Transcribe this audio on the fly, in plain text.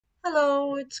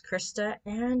Hello, it's Krista,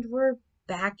 and we're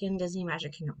back in Disney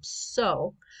Magic Kingdom.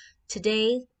 So,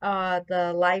 today,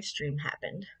 the live stream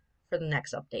happened for the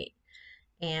next update,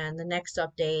 and the next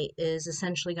update is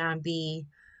essentially going to be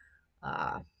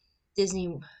uh,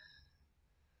 Disney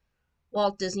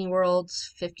Walt Disney World's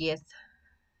 50th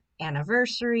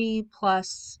anniversary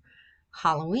plus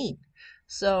Halloween.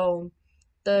 So,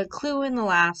 the clue in the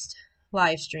last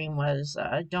live stream was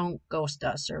 "Don't ghost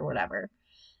us" or whatever,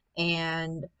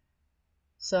 and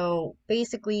so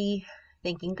basically,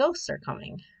 thinking ghosts are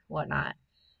coming, whatnot.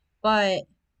 But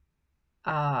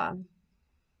uh,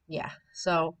 yeah.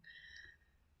 So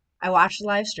I watched the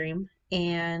live stream,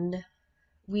 and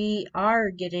we are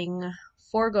getting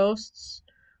four ghosts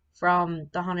from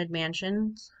the haunted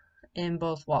mansions in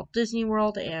both Walt Disney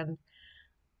World and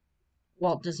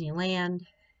Walt Disneyland,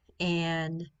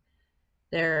 and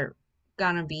they're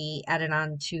gonna be added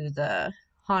on to the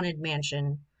haunted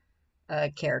mansion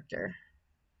character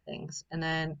things, and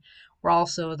then we're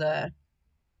also the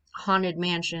haunted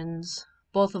mansions,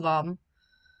 both of them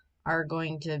are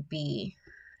going to be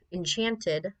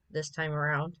enchanted this time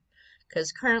around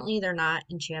because currently they're not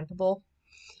enchantable.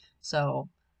 So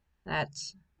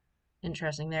that's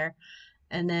interesting there.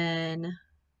 And then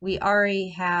we already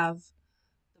have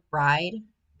the bride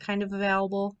kind of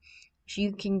available.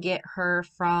 You can get her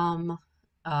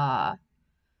uh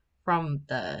from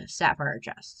the sapphire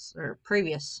chests, or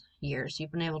previous years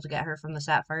you've been able to get her from the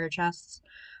sapphire chests.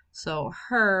 So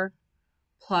her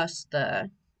plus the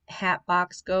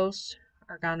Hatbox Ghost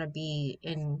are gonna be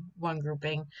in one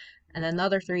grouping, and then the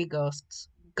other three ghosts,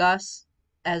 Gus,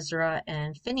 Ezra,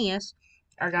 and Phineas,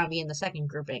 are gonna be in the second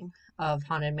grouping of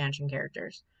Haunted Mansion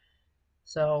characters.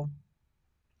 So,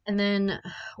 and then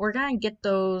we're gonna get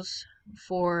those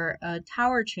for a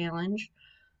tower challenge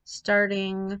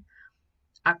starting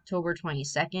October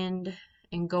 22nd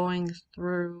and going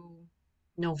through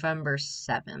November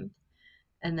 7th.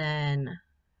 And then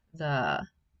the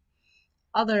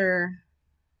other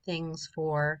things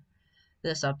for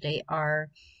this update are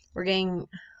we're getting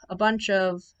a bunch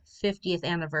of 50th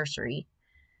anniversary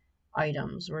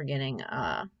items. We're getting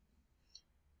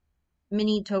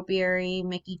Minnie Topiary,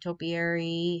 Mickey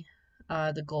Topiary,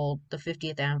 the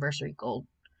 50th anniversary gold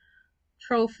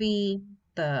trophy,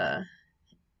 the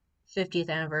 50th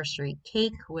anniversary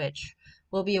cake, which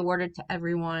will be awarded to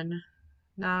everyone.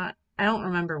 I don't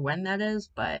remember when that is,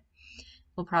 but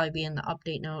will probably be in the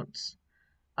update notes.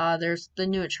 There's the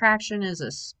new attraction is a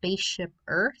Spaceship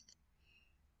Earth.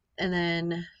 And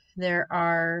then there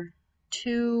are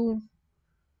two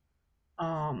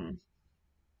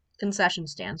concession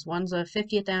stands. One's a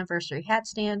 50th anniversary hat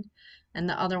stand, and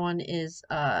the other one is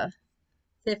a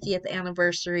 50th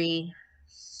anniversary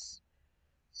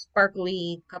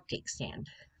sparkly cupcake stand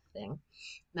thing.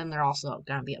 Then they're also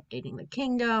going to be updating the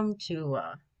kingdom to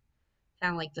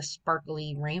kind of like the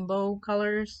sparkly rainbow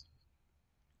colors.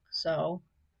 So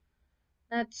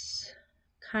that's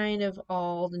kind of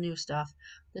all the new stuff.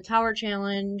 The Tower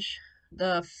Challenge,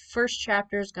 the first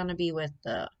chapter is going to be with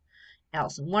the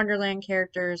Alice in Wonderland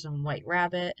characters and White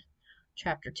Rabbit.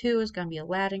 Chapter 2 is going to be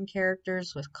Aladdin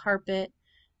characters with Carpet.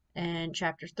 And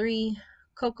Chapter 3,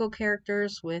 Coco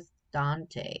characters with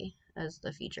Dante as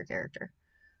the feature character.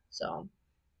 So,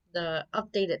 the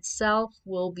update itself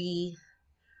will be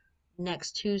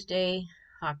next Tuesday,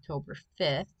 October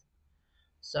 5th.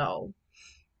 So,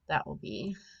 that will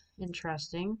be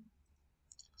interesting.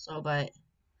 So, but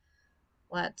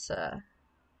let's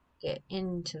get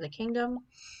into the kingdom.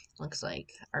 Looks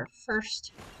like our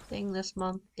first thing this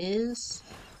month is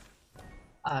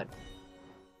a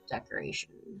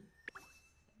decoration.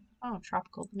 Oh,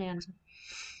 tropical bananas.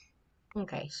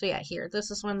 Okay, so yeah, here.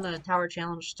 This is when the tower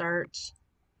challenge starts.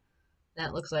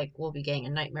 That looks like we'll be getting a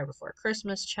Nightmare Before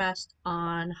Christmas chest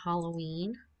on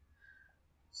Halloween.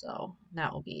 So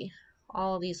that will be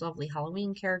all of these lovely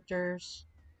Halloween characters.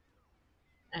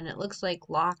 And it looks like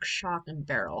Lock, Shock, and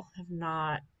Barrel have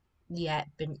not yet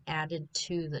been added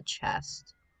to the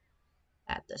chest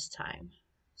at this time.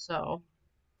 So,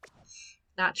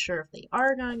 not sure if they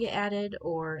are going to get added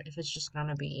or if it's just going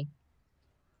to be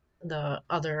the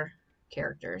other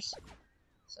characters.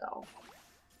 So,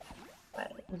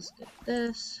 but let's get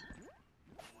this.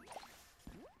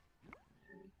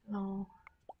 Oh,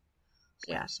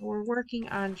 so yeah, so we're working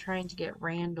on trying to get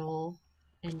Randall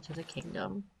into the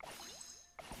kingdom.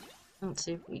 Let's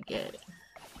see if we get.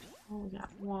 Oh, we got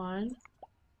one.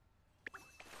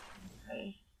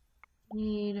 Okay.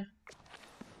 Need.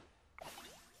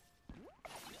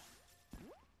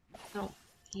 No,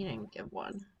 he didn't get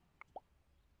one.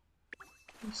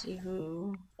 Let's see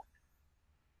who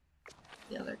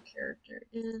the other character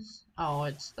is. Oh,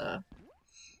 it's the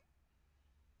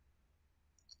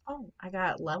Oh, I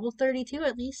got level 32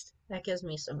 at least. That gives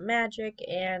me some magic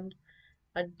and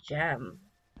a gem.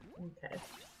 Okay.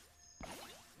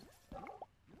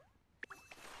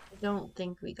 I don't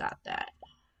think we got that.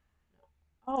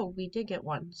 Oh, we did get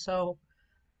one. So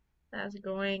that's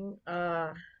going.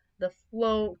 The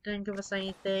float didn't give us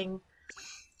anything.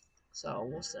 So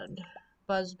we'll send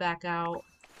Buzz back out.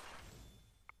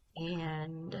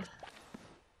 And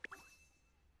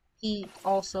Pete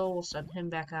also, will send him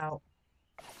back out.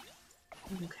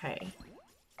 Okay.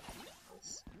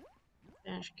 Let's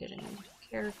finish getting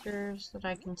characters that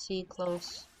I can see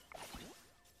close.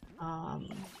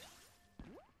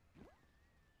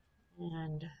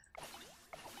 And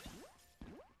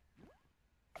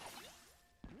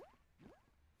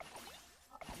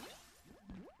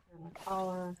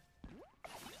collar.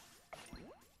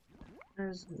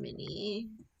 There's Minnie.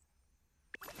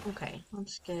 Okay,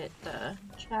 let's get the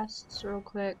chests real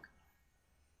quick.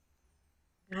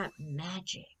 Got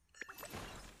magic.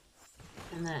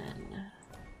 And then,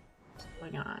 what's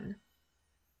going on?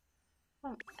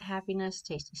 Oh, happiness,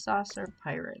 tasty saucer,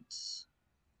 pirates.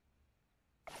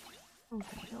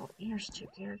 Okay, oh, here's two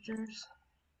characters.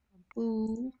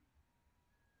 Boo.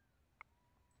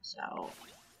 So,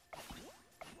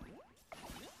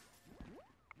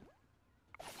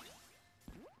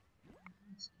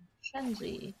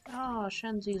 Shenzi. Oh,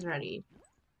 Shenzi's ready.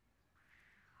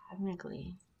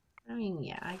 Technically. I mean,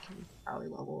 yeah, I can probably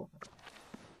level up.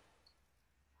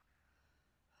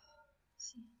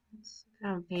 It's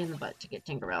kind of a pain in the butt to get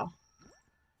Tinkerbell.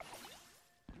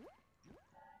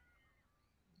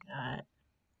 Got a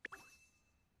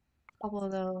couple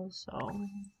of those, so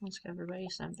let's get everybody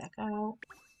sent back out.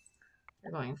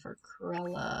 They're going for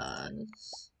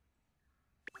Cruella's.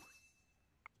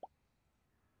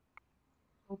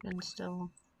 Open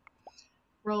still.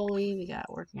 Rolly, we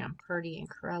got working on Purdy and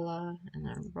Cruella, and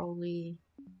then Rolly.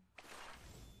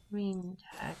 I mean,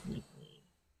 technically,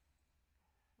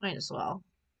 might as well.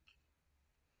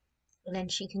 And then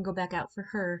she can go back out for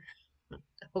her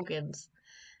tokens,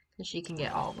 because she can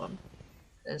get all of them.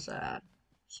 Because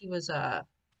she was a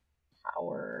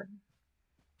power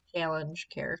challenge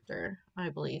character, I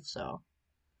believe so.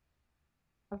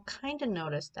 I've kind of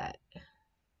noticed that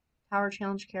power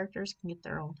challenge characters can get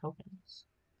their own tokens.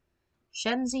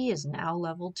 Shenzi is now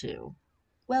level 2.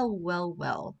 Well, well,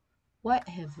 well. What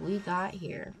have we got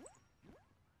here?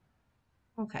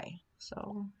 Okay,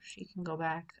 so she can go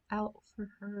back out for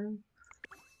her.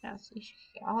 Yeah, so she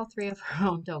can get all 3 of her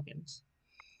own tokens.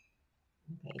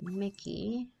 Okay,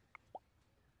 Mickey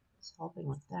is helping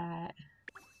with that.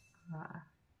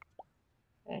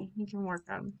 Okay, he can work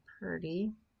on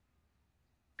Purdy.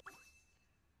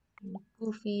 And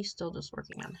Goofy still just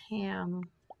working on Ham.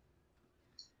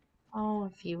 Oh,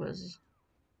 if he was...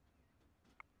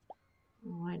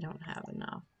 Oh, I don't have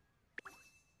enough.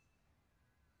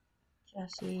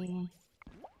 Jesse.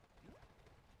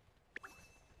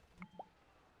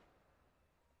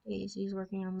 Daisy's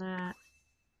working on that.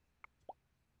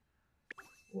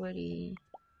 Woody.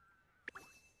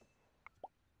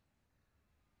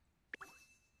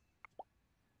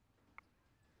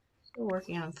 Still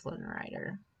working on Flynn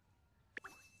Rider.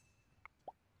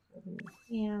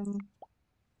 Ham.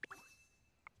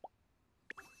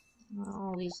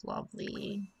 All these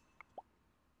lovely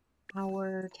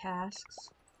hour tasks.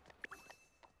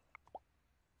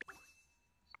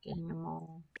 Getting them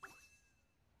all.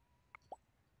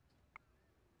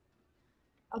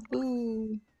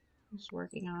 Abu is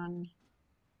working on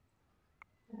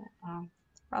that.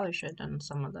 Probably should have done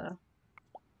some of the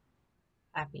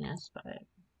happiness, but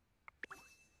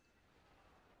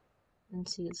and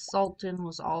see, Sultan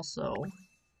was also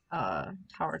a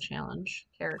Tower Challenge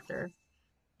character,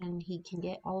 and he can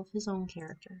get all of his own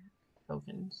character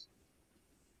tokens.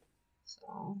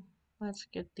 So let's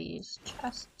get these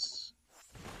chests.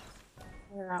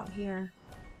 They're out here.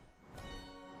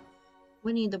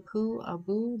 Winnie the Pooh,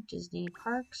 Abu, Disney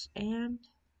Parks, and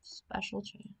Special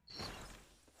Chance.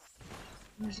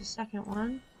 There's the second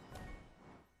one.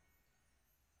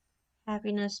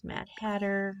 Happiness, Mad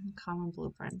Hatter, Common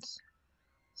Blueprints.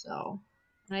 So,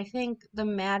 and I think the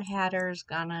Mad Hatter's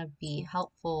gonna be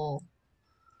helpful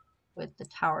with the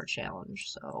Tower Challenge,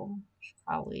 so should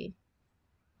probably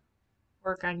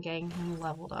work on getting him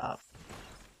leveled up.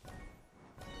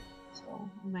 So,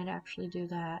 I might actually do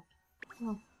that.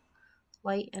 Oh,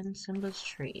 Light and Simba's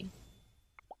Tree.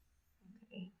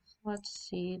 Okay, so let's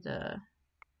see the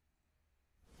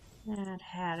Mad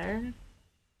Hatter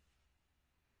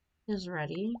is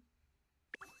ready.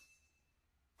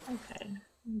 Okay,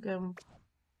 I'm good.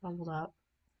 Leveled up.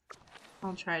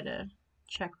 I'll try to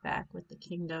check back with the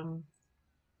kingdom.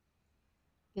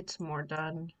 Get some more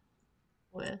done.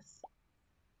 with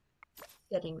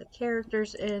getting the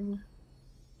characters in,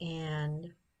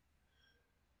 and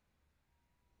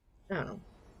I don't know,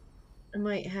 I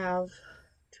might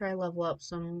try level up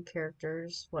some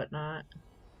characters, whatnot,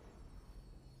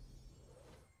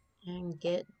 and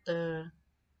get the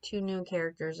 2 new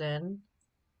characters in.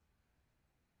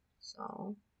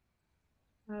 So,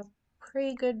 a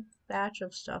pretty good batch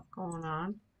of stuff going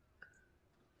on.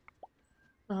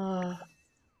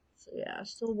 So yeah,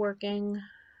 still working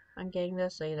on getting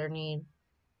this. I either need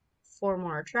 4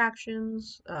 more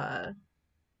attractions,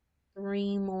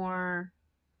 3 more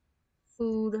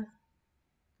food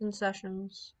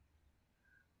concessions,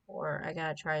 or I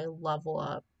gotta try to level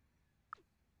up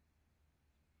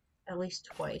at least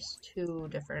twice, 2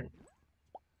 different.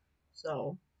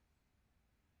 So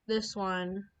this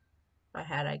one,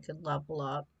 if I could level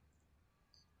up.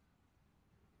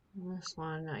 And this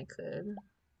one I could.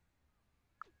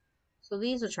 So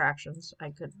these attractions I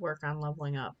could work on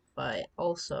leveling up, but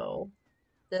also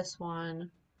this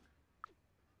one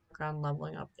work on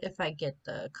leveling up if I get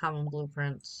the common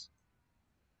blueprints.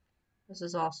 This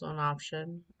is also an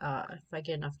option if I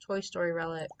get enough Toy Story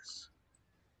relics.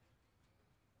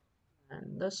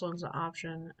 And this one's an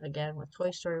option again with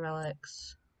Toy Story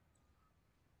relics.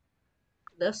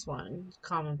 This one,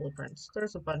 common blueprints.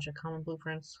 There's a bunch of common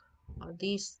blueprints.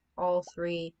 These all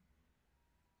 3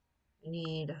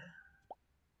 need a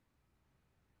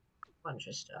bunch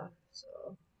of stuff.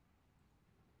 So,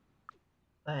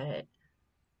 but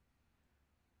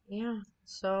yeah,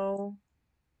 so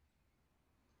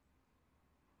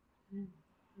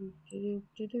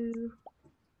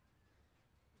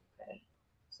okay,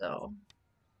 so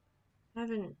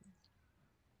haven't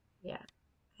yeah,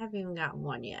 haven't even gotten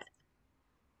one yet.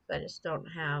 I just don't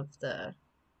have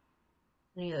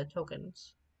any of the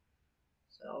tokens.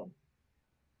 So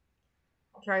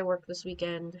I'll try work this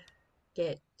weekend,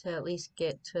 at least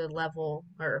get to level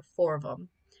or 4 of them,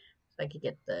 so I could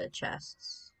get the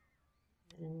chests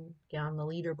and get on the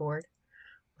leaderboard.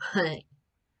 But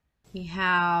we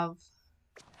have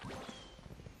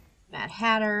Mad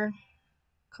Hatter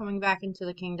coming back into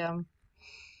the kingdom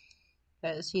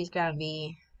because he's gotta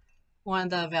be one of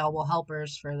the available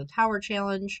helpers for the tower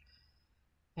challenge.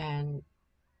 And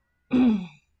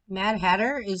Mad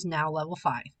Hatter is now level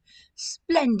 5.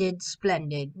 Splendid,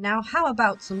 splendid. Now how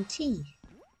about some tea?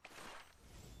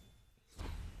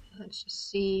 Let's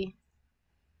just see.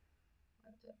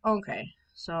 Okay,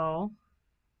 so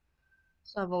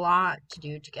I have a lot to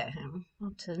do to get him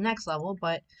up to the next level,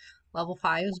 but level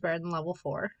 5 is better than level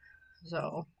 4,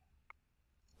 so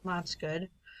that's good.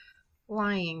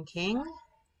 Lion King.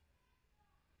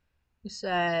 He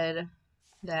said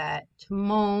that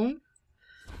Timon.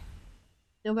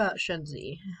 What about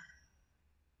Shunzi?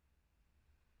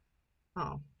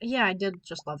 Oh, yeah, I did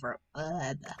just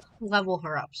level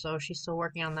her up, so she's still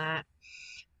working on that.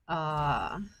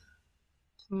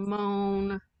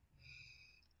 Timon.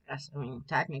 Yes, I mean,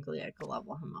 technically I could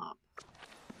level him up,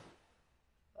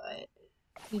 but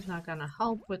he's not gonna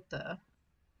help with the.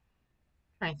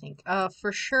 Trying to think.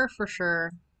 For sure,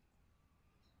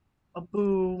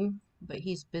 Abu, but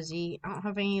he's busy. I don't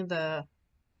have any of the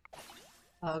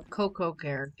Coco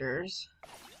characters,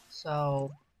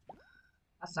 so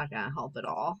that's not gonna help at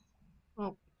all.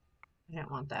 Oh, I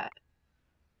didn't want that.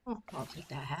 Oh, I'll take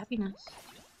that happiness.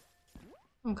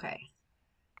 Okay,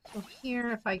 so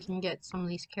here, if I can get some of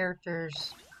these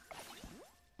characters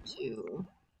to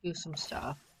do some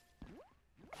stuff,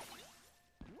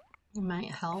 it might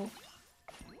help.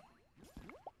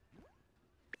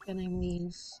 Getting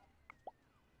these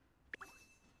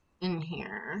in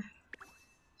here.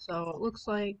 So it looks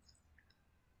like,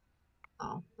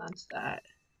 oh, that's that.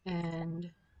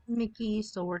 And Mickey's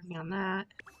still working on that.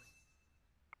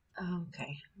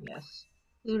 Okay, yes.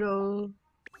 Pluto.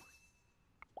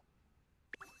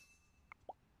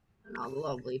 And all the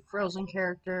lovely Frozen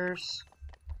characters.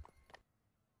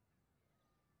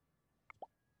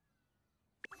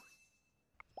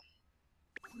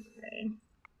 Okay,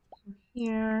 so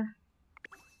here.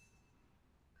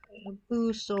 Okay,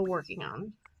 Boo's still working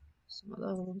on some of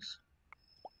those.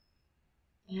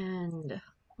 And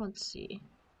let's see.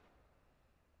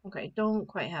 Okay, don't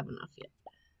quite have enough yet.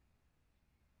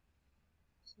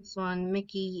 This one,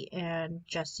 Mickey and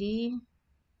Jessie.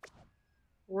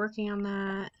 Working on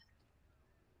that.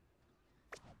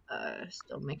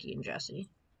 Still Mickey and Jessie.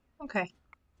 Okay.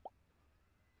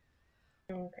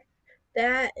 Okay.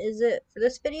 That is it for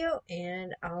this video,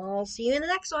 and I'll see you in the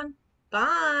next one.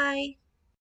 Bye!